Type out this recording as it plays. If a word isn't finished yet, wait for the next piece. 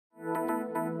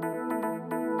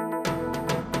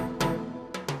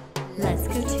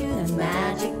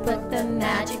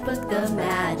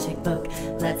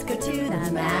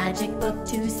magic book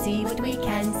to see what we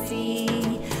can see.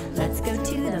 Let's go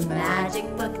to the magic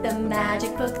book, the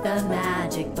magic book, the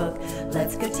magic book.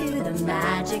 Let's go to the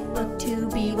magic book to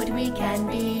be what we can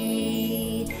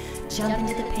be. Jump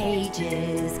into the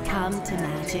pages, come to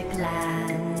magic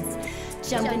lands.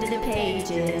 Jump into the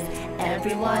pages,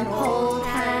 everyone hold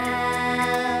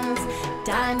hands.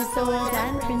 Dinosaurs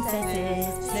and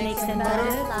princesses, snakes and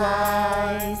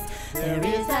butterflies. There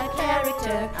is a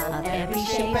character of every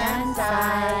shape and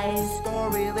size.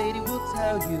 Storylady will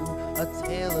tell you a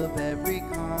tale of every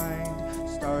kind,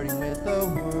 starting with the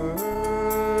words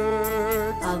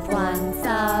of once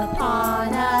upon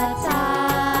a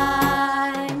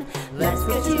time. Let's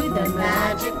go to the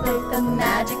magic book, the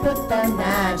magic book, the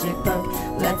magic book.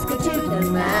 Let's go to the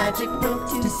magic book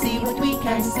to see what we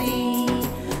can see.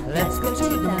 Let's go to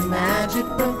the magic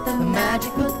book, the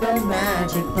magic book, the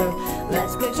magic book.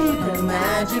 Let's go to the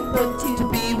magic book to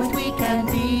be what we can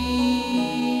be.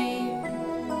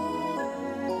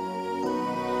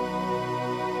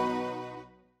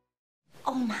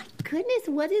 Oh my goodness,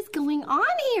 what is going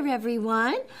on here,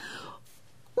 everyone?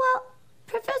 Well,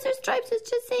 Professor Stripes is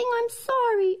just saying, I'm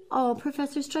sorry. Oh,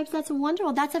 Professor Stripes, that's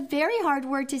wonderful. That's a very hard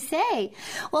word to say.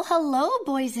 Well, hello,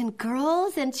 boys and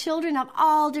girls and children of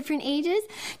all different ages.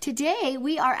 Today,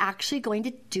 we are actually going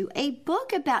to do a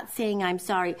book about saying I'm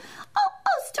sorry. Oh,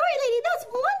 Storylady, that's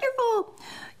wonderful.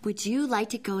 Would you like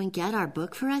to go and get our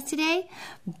book for us today?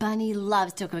 Bunny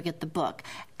loves to go get the book.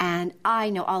 And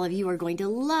I know all of you are going to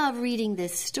love reading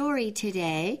this story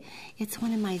today. It's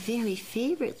one of my very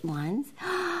favorite ones.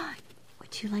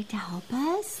 Would you like to help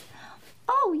us?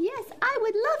 Oh, yes, I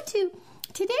would love to.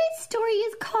 Today's story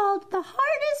is called The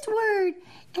Hardest Word,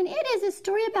 and it is a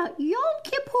story about Yom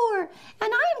Kippur.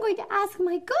 And I am going to ask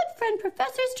my good friend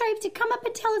Professor Stripes to come up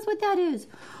and tell us what that is.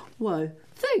 Why,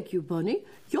 thank you, Bunny.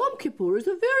 Yom Kippur is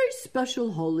a very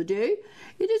special holiday.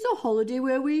 It is a holiday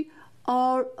where we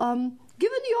are given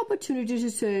the opportunity to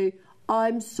say,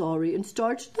 I'm sorry, and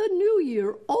start the new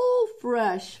year all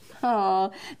fresh.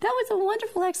 Oh, that was a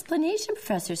wonderful explanation,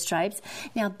 Professor Stripes.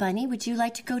 Now, Bunny, would you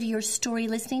like to go to your story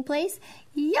listening place?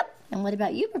 Yep. And what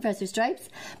about you, Professor Stripes?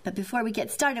 But before we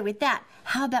get started with that,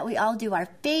 how about we all do our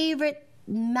favorite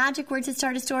magic word to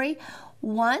start a story?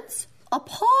 Once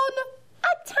upon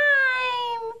a time.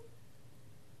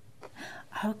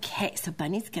 Okay, so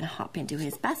Bunny's going to hop into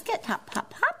his basket, hop,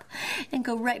 hop, hop, and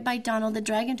go right by Donald the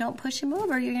Dragon. Don't push him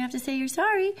over. You're going to have to say you're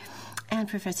sorry. And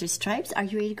Professor Stripes, are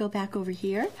you ready to go back over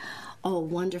here? Oh,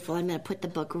 wonderful. I'm going to put the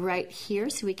book right here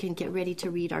so we can get ready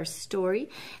to read our story.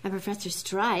 And Professor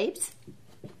Stripes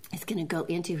is going to go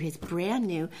into his brand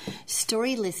new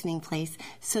story listening place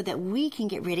so that we can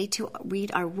get ready to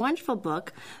read our wonderful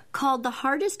book called The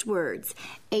Hardest Words,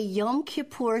 a Yom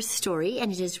Kippur Story, and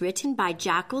it is written by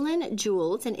Jacqueline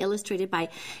Jules and illustrated by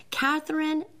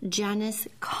Catherine Janice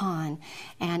Kahn.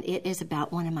 And it is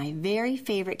about one of my very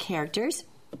favorite characters,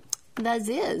 the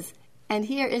Ziz. And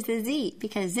here is the Z,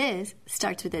 because Ziz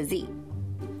starts with a Z.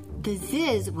 The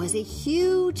Ziz was a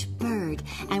huge bird,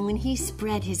 and when he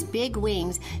spread his big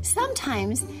wings,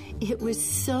 sometimes it was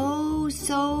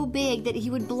so big that he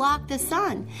would block the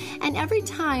sun. And every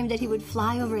time that he would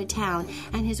fly over a town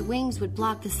and his wings would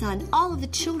block the sun, all of the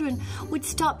children would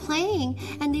stop playing,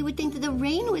 and they would think that the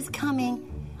rain was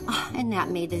coming. Oh, and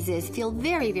that made the Ziz feel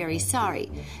very, very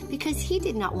sorry, because he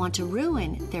did not want to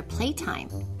ruin their playtime.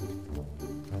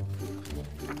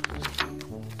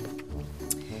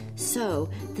 So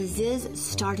the Ziz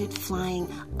started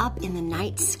flying up in the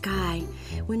night sky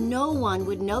when no one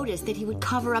would notice that he would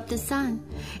cover up the sun.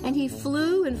 And he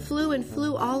flew and flew and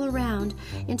flew all around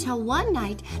until one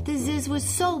night the Ziz was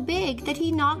so big that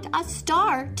he knocked a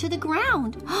star to the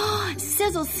ground.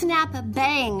 Sizzle, snap,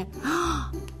 bang.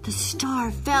 The star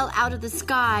fell out of the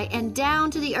sky and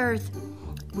down to the earth,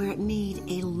 where it made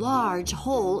a large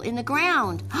hole in the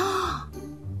ground. Oh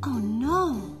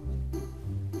no!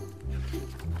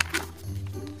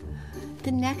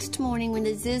 The next morning when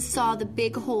the Ziz saw the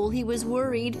big hole, he was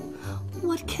worried.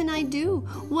 What can I do?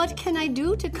 What can I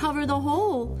do to cover the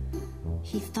hole?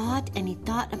 He thought and he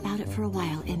thought about it for a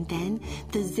while, and then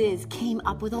the Ziz came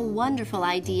up with a wonderful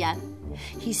idea.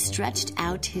 He stretched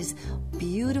out his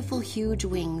beautiful huge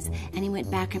wings and he went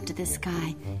back up to the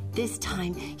sky. This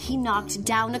time he knocked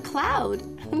down a cloud.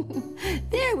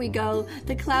 There we go.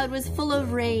 The cloud was full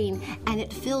of rain and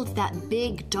it filled that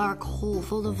big dark hole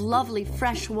full of lovely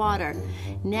fresh water.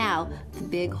 Now the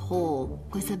big hole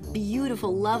was a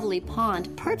beautiful lovely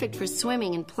pond, perfect for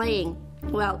swimming and playing.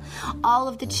 Well, all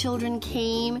of the children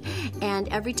came, and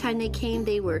every time they came,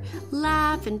 they would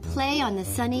laugh and play on the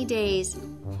sunny days.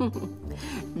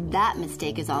 That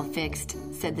mistake is all fixed,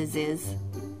 said the Ziz.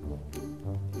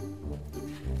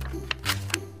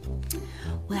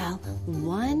 Well,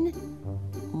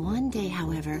 one day,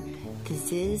 however, the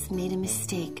Ziz made a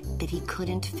mistake that he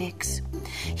couldn't fix.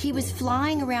 He was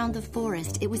flying around the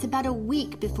forest. It was about a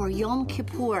week before Yom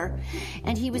Kippur,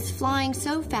 and he was flying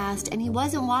so fast, and he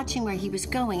wasn't watching where he was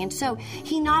going, and so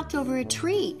he knocked over a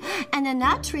tree, and then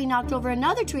that tree knocked over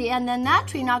another tree, and then that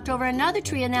tree knocked over another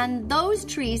tree, and then those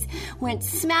trees went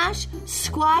smash,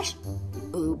 squash.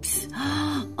 Oops.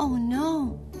 Oh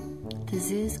no. The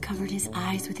Ziz covered his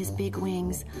eyes with his big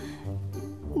wings.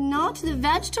 Not the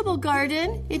vegetable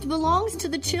garden. It belongs to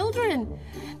the children.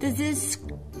 The Ziz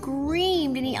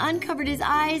screamed and he uncovered his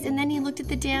eyes and then he looked at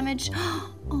the damage.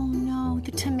 Oh no,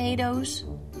 the tomatoes,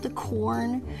 the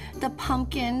corn, the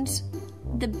pumpkins,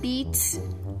 the beets,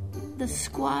 the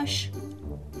squash,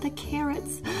 the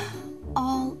carrots.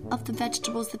 All of the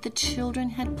vegetables that the children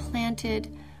had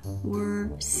planted were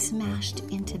smashed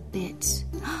into bits.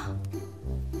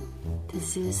 The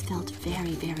Ziz felt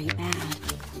very, very bad.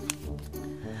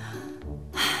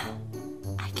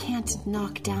 I can't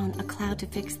knock down a cloud to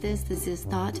fix this, the Ziz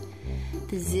thought.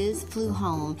 The Ziz flew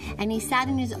home, and he sat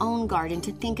in his own garden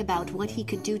to think about what he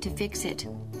could do to fix it.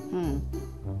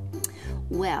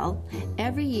 Well,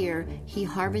 every year he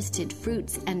harvested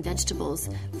fruits and vegetables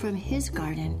from his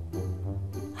garden.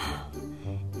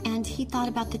 And he thought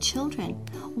about the children.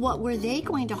 What were they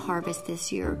going to harvest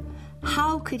this year?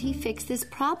 How could he fix this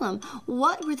problem?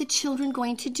 What were the children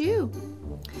going to do?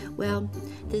 Well,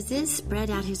 the Ziz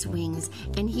spread out his wings,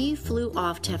 and he flew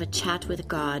off to have a chat with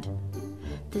God.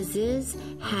 The Ziz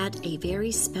had a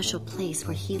very special place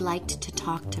where he liked to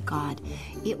talk to God.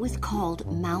 It was called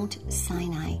Mount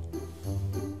Sinai.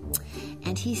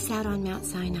 And he sat on Mount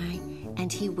Sinai,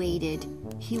 and he waited.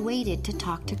 He waited to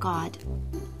talk to God.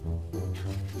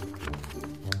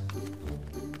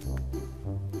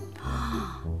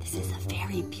 This is a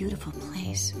very beautiful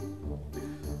place.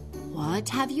 What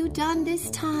have you done this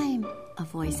time? A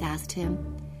voice asked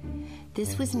him.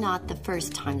 This was not the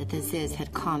first time that the Ziz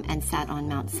had come and sat on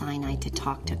Mount Sinai to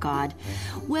talk to God.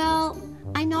 Well,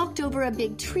 I knocked over a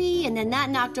big tree, and then that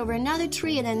knocked over another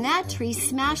tree, and then that tree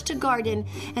smashed a garden,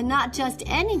 and not just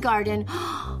any garden.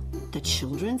 The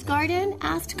children's garden?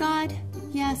 Asked God.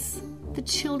 Yes, the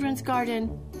children's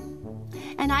garden.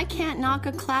 And I can't knock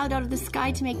a cloud out of the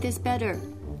sky to make this better.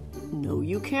 No,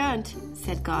 you can't,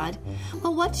 said God.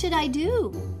 Well, what should I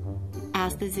do?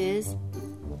 Asked the Ziz.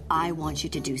 I want you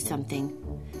to do something.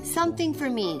 Something for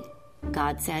me,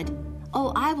 God said.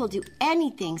 Oh, I will do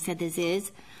anything, said the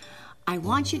Ziz. I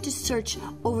want you to search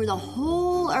over the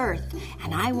whole earth,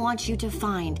 and I want you to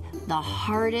find the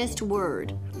hardest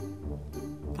word.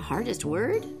 The hardest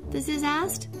word? The Ziz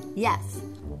asked. Yes.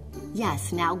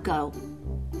 Yes, now go.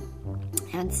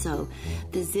 And so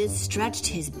the Ziz stretched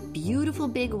his beautiful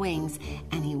big wings,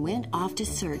 and he went off to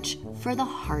search for the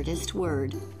hardest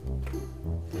word.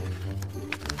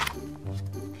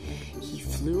 He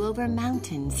flew over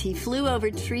mountains, he flew over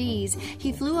trees,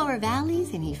 he flew over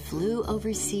valleys, and he flew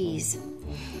over seas.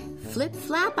 Flip,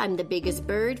 flap, I'm the biggest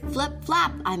bird. Flip,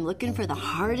 flap, I'm looking for the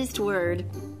hardest word.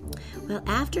 Well,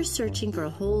 after searching for a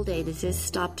whole day, the Ziz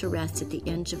stopped to rest at the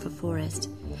edge of a forest,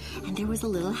 and there was a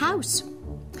little house.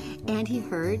 And he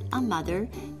heard a mother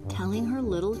telling her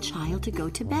little child to go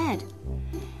to bed.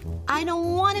 I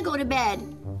don't want to go to bed,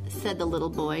 said the little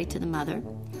boy to the mother.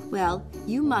 Well,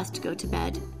 you must go to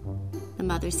bed, the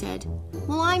mother said.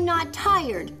 Well, I'm not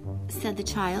tired, said the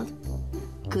child.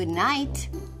 Good night,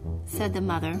 said the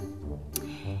mother.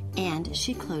 And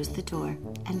she closed the door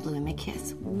and blew him a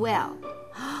kiss. Well,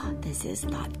 the Ziz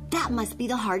thought, that must be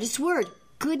the hardest word.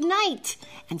 Good night.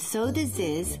 And so the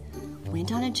Ziz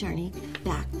went on a journey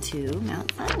back to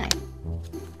Mount Sinai.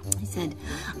 He said,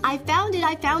 I found it.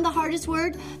 I found the hardest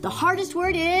word. The hardest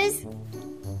word is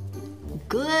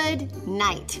good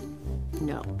night.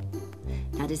 No,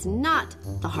 that is not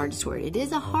the hardest word. It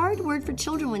is a hard word for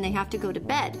children when they have to go to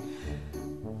bed.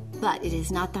 But it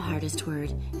is not the hardest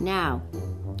word. Now,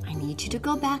 I need you to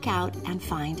go back out and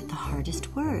find the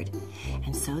hardest word.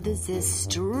 And so the Ziz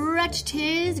stretched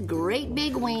his great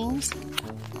big wings,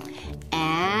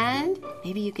 and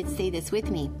maybe you could say this with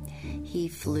me. He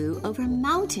flew over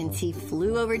mountains, he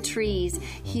flew over trees,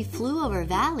 he flew over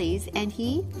valleys, and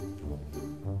he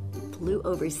flew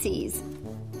over seas.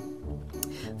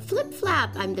 Flip,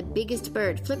 flap, I'm the biggest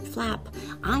bird. Flip, flap,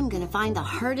 I'm going to find the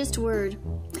hardest word.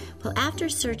 Well, after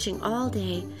searching all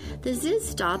day, the Ziz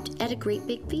stopped at a great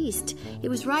big feast. It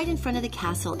was right in front of the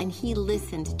castle, and he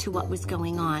listened to what was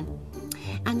going on.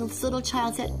 And this little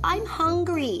child said, I'm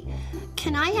hungry.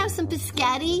 Can I have some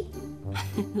biscotti?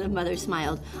 The mother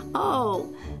smiled.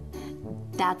 Oh,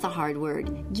 that's a hard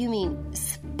word. You mean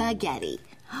spaghetti.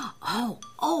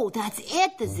 Oh, that's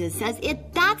it, the Ziz says.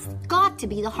 That's got to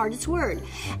be the hardest word.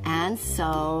 And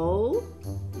so,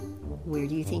 where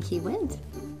do you think he went?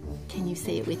 Can you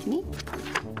say it with me?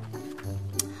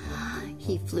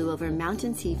 He flew over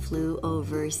mountains, he flew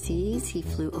over seas, he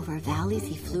flew over valleys,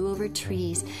 he flew over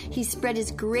trees. He spread his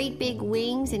great big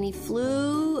wings and he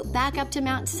flew back up to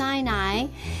Mount Sinai,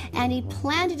 and he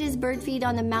planted his bird feet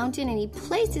on the mountain, and he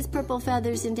placed his purple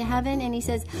feathers into heaven, and he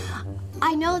says,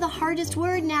 I know the hardest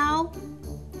word now.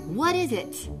 What is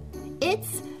it?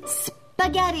 It's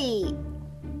spaghetti.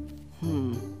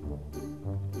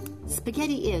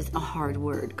 Spaghetti is a hard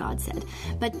word, God said,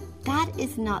 but that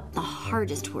is not the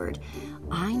hardest word.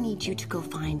 I need you to go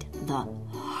find the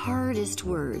hardest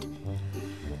word.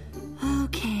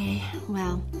 Okay,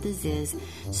 well, the Ziz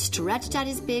stretched out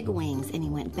his big wings and he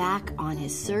went back on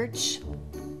his search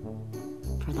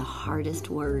for the hardest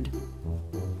word.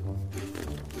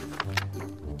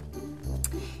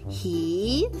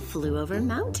 He flew over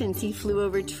mountains, he flew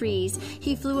over trees,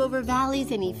 he flew over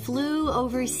valleys, and he flew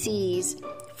over seas.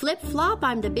 Flip-flop,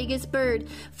 I'm the biggest bird.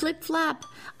 Flip-flop,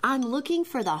 I'm looking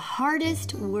for the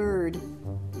hardest word.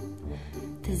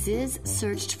 The Ziz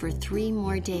searched for 3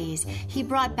 more days. He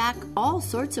brought back all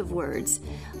sorts of words.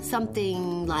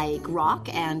 Something like rock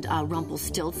and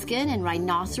Rumpelstiltskin and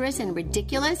rhinoceros and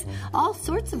ridiculous. All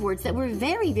sorts of words that were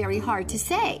very, very hard to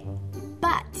say.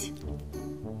 But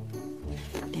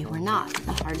they were not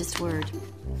the hardest word.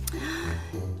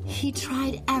 He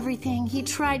tried everything. He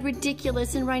tried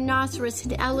ridiculous and rhinoceros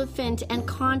and elephant and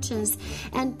conscience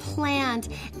and plant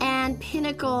and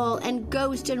pinnacle and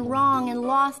ghost and wrong and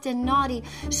lost and naughty.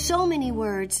 So many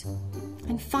words.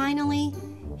 And finally,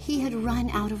 he had run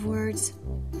out of words.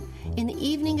 In the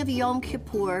evening of Yom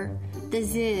Kippur, the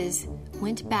Ziz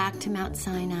went back to Mount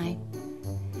Sinai.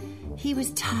 He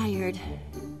was tired.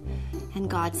 And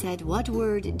God said, what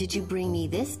word did you bring me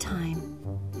this time?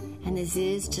 And the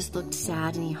Ziz just looked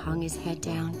sad and he hung his head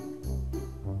down.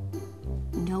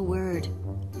 No word.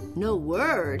 No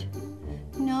word?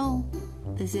 No,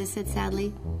 the Ziz said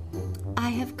sadly. I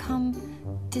have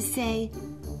come to say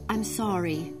I'm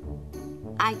sorry.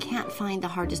 I can't find the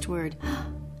hardest word.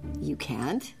 You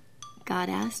can't? God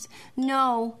asked.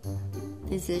 No,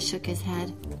 the Ziz shook his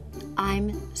head.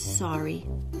 I'm sorry.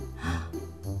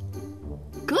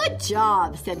 Good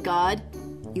job, said God.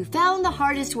 You found the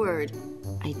hardest word.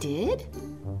 I did?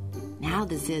 Now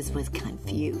the Ziz was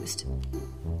confused.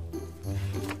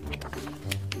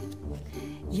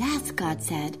 Yes, God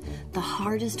said, the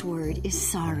hardest word is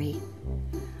sorry.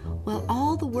 Well,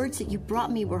 all the words that you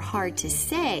brought me were hard to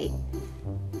say.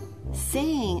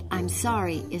 Saying I'm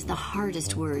sorry is the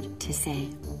hardest word to say.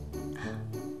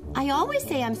 I always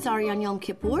say I'm sorry on Yom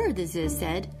Kippur, the Ziz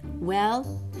said.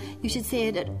 Well, you should say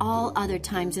it at all other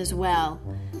times as well,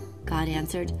 God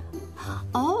answered.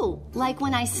 Oh, like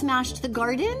when I smashed the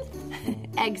garden?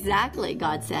 Exactly,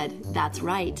 God said. That's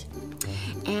right.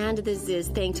 And the Ziz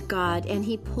thanked God, and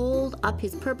he pulled up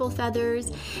his purple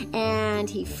feathers, and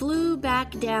he flew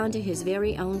back down to his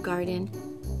very own garden.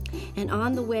 And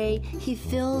on the way, he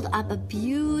filled up a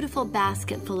beautiful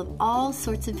basket full of all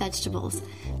sorts of vegetables,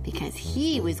 because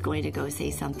he was going to go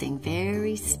say something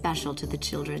very special to the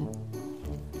children.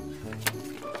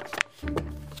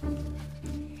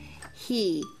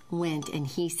 He went and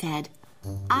he said,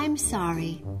 I'm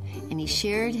sorry. And he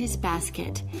shared his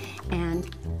basket.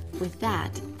 And with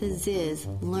that, the Ziz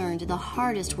learned the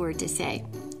hardest word to say,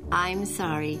 I'm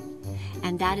sorry.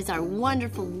 And that is our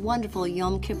wonderful, wonderful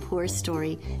Yom Kippur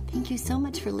story. Thank you so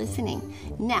much for listening.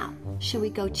 Now, should we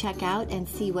go check out and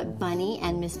see what Bunny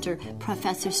and Mr.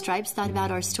 Professor Stripes thought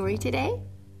about our story today?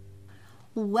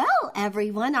 Well,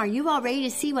 everyone, are you all ready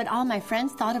to see what all my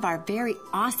friends thought of our very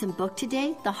awesome book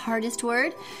today, The Hardest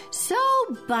Word? So,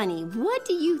 Bunny, what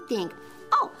do you think?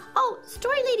 Oh,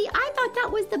 Storylady, I thought that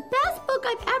was the best book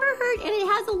I've ever heard, and it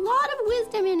has a lot of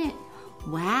wisdom in it.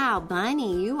 Wow,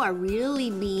 Bunny, you are really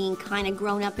being kind of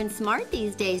grown up and smart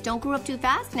these days. Don't grow up too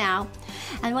fast now.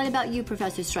 And what about you,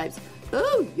 Professor Stripes?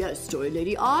 Oh, yes,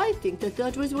 Storylady, I think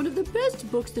that was one of the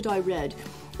best books that I read.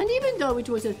 And even though it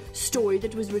was a story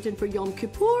that was written for Yom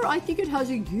Kippur, I think it has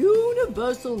a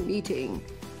universal meaning.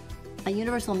 A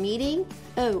universal meaning?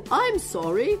 Oh, I'm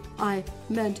sorry. I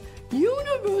meant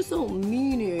universal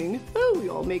meaning. Oh, we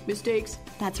all make mistakes.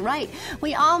 That's right.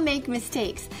 We all make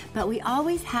mistakes, but we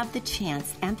always have the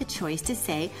chance and the choice to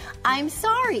say, I'm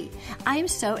sorry. I am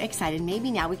so excited. Maybe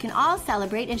now we can all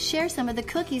celebrate and share some of the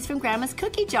cookies from Grandma's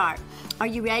cookie jar. Are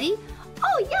you ready?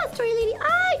 Oh, yes, Storylady.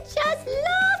 I just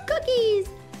love cookies.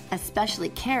 Especially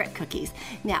carrot cookies.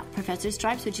 Now, Professor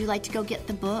Stripes, would you like to go get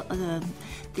the book,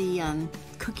 the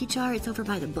cookie jar? It's over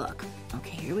by the book.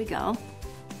 Okay, here we go.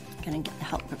 gonna get the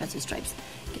help Professor Stripes.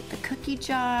 Get the cookie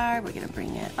jar. We're gonna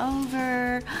bring it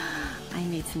over. I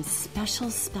made some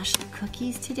special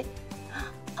cookies today.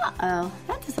 Uh-oh,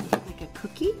 that doesn't look like a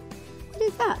cookie. What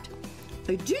is that?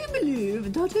 I do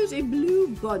believe that is a blue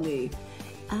bunny.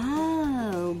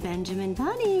 Oh, Benjamin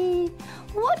Bunny.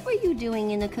 What were you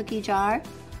doing in the cookie jar?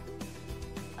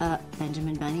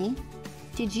 Benjamin Bunny,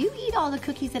 did you eat all the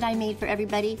cookies that I made for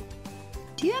everybody?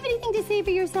 Do you have anything to say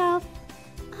for yourself?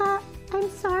 I'm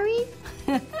sorry.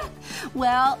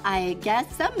 Well, I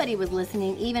guess somebody was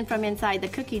listening even from inside the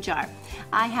cookie jar.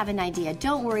 I have an idea.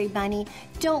 Don't worry, Bunny.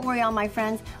 Don't worry, all my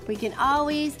friends. We can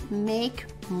always make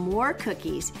more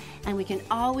cookies. And we can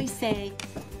always say,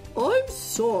 I'm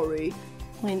sorry.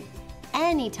 When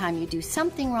anytime you do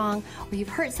something wrong or you've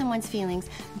hurt someone's feelings,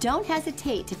 don't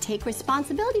hesitate to take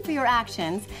responsibility for your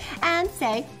actions and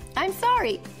say, I'm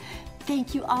sorry.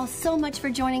 Thank you all so much for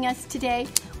joining us today.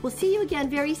 We'll see you again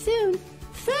very soon.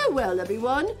 Farewell,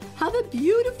 everyone. Have a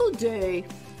beautiful day.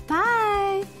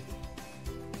 Bye.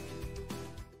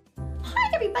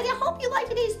 Hi, everybody. I hope you liked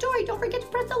today's story. Don't forget to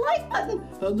press the like button.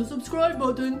 And the subscribe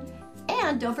button.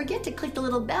 And don't forget to click the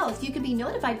little bell so you can be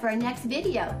notified for our next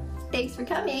video. Thanks for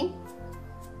coming.